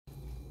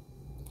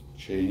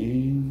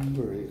chain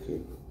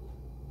breaker.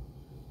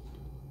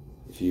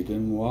 If you've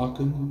been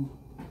walking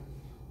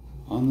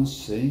on the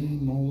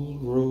same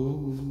old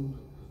road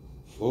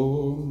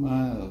for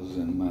miles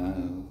and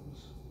miles,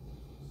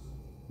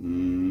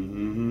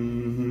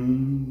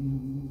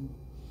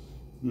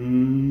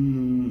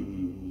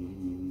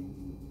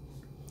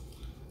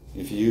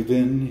 if you've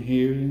been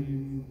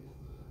hearing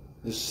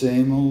the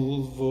same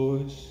old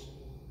voice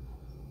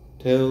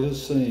tell the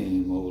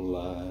same old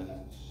lies,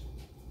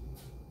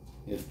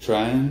 if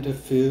trying to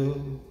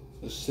fill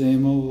the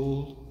same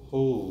old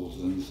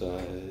holes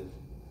inside,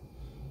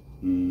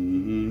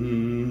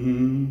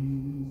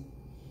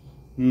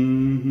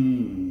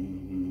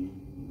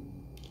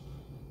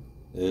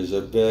 there's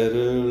a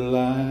better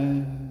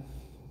life.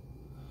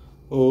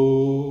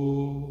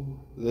 Oh,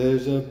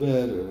 there's a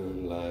better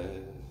life.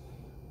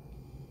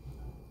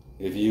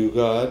 If you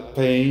got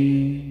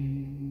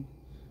pain,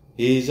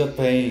 he's a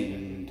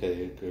pain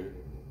taker.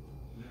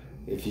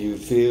 If you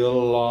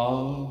feel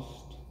lost,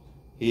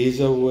 he's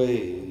a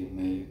way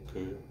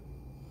maker.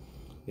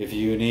 If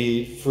you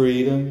need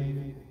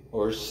freedom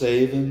or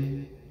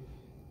saving,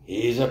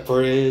 he's a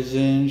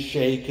prison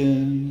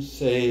shaking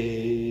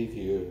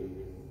savior.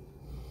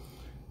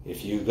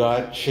 If you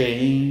got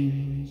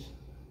chains,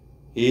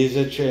 he's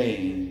a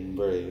chain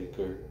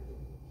breaker.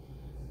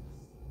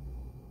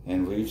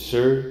 And we've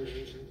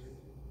searched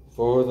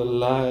for the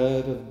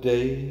light of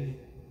day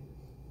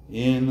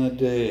in the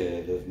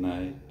dead of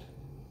night,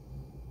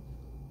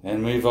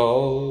 and we've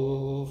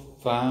all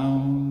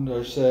found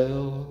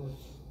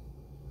ourselves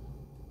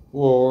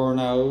worn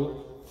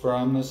out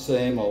from the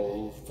same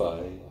old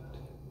fight.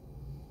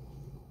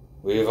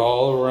 We've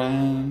all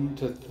ran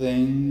to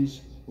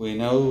things we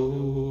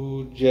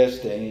know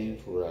just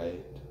ain't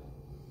right.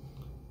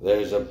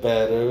 There's a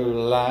better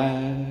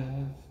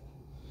life.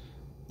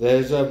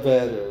 There's a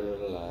better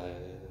life.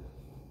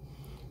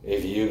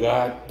 If you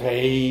got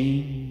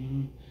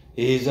pain,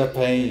 he's a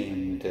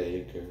pain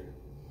taker.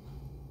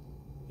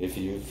 If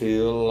you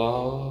feel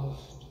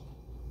lost,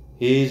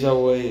 he's a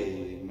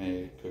way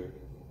maker.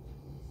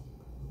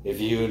 If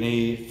you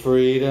need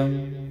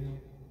freedom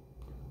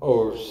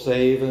or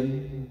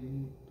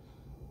saving,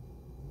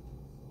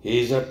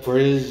 he's a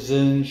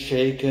prison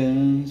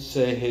shaking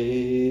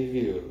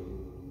savior.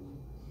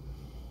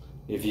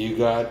 If you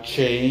got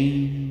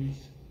chains,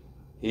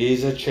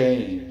 he's a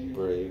chain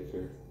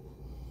breaker.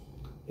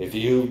 If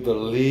you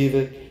believe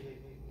it,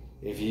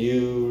 if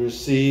you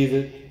receive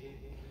it,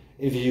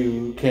 if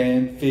you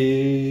can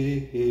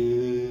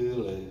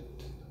feel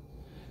it,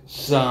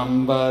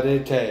 somebody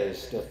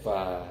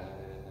testify.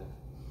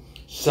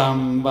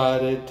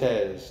 Somebody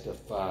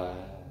testify.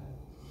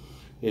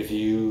 If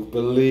you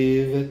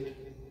believe it,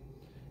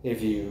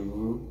 if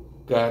you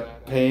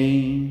got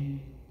pain,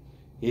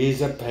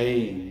 he's a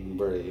pain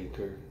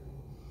breaker.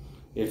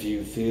 If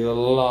you feel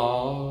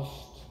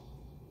lost,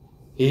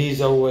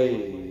 he's a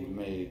way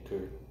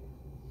maker.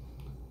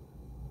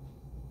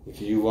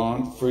 If you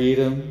want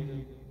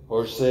freedom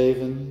or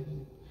saving,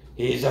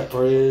 he's a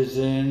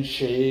prison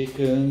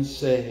shaking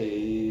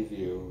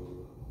savior.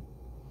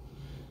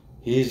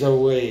 He's a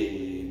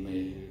way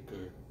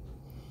maker.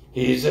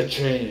 He's a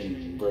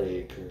chain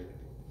breaker.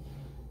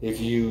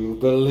 If you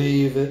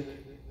believe it,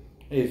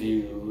 if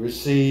you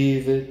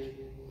receive it,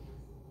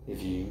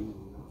 if you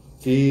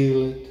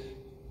feel it,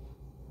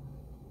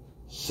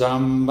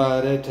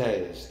 somebody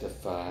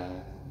testify.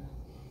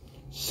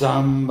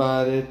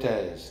 Somebody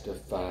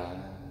testify.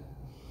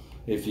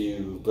 If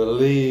you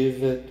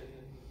believe it,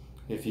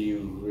 if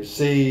you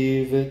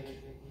receive it,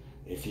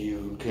 if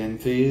you can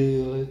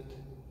feel it,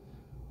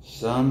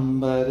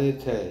 somebody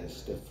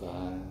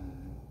testify.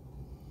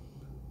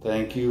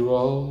 Thank you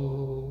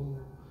all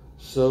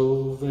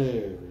so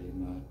very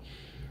much.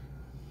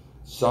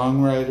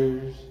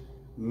 Songwriters,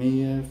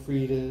 Mia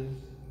Frieda,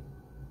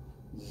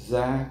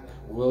 Zach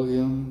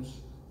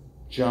Williams,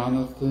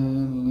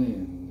 Jonathan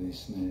Lindley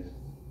Smith.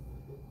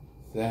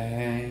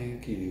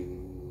 Thank you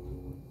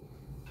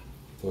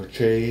for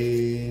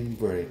Chain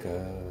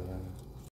Breaker.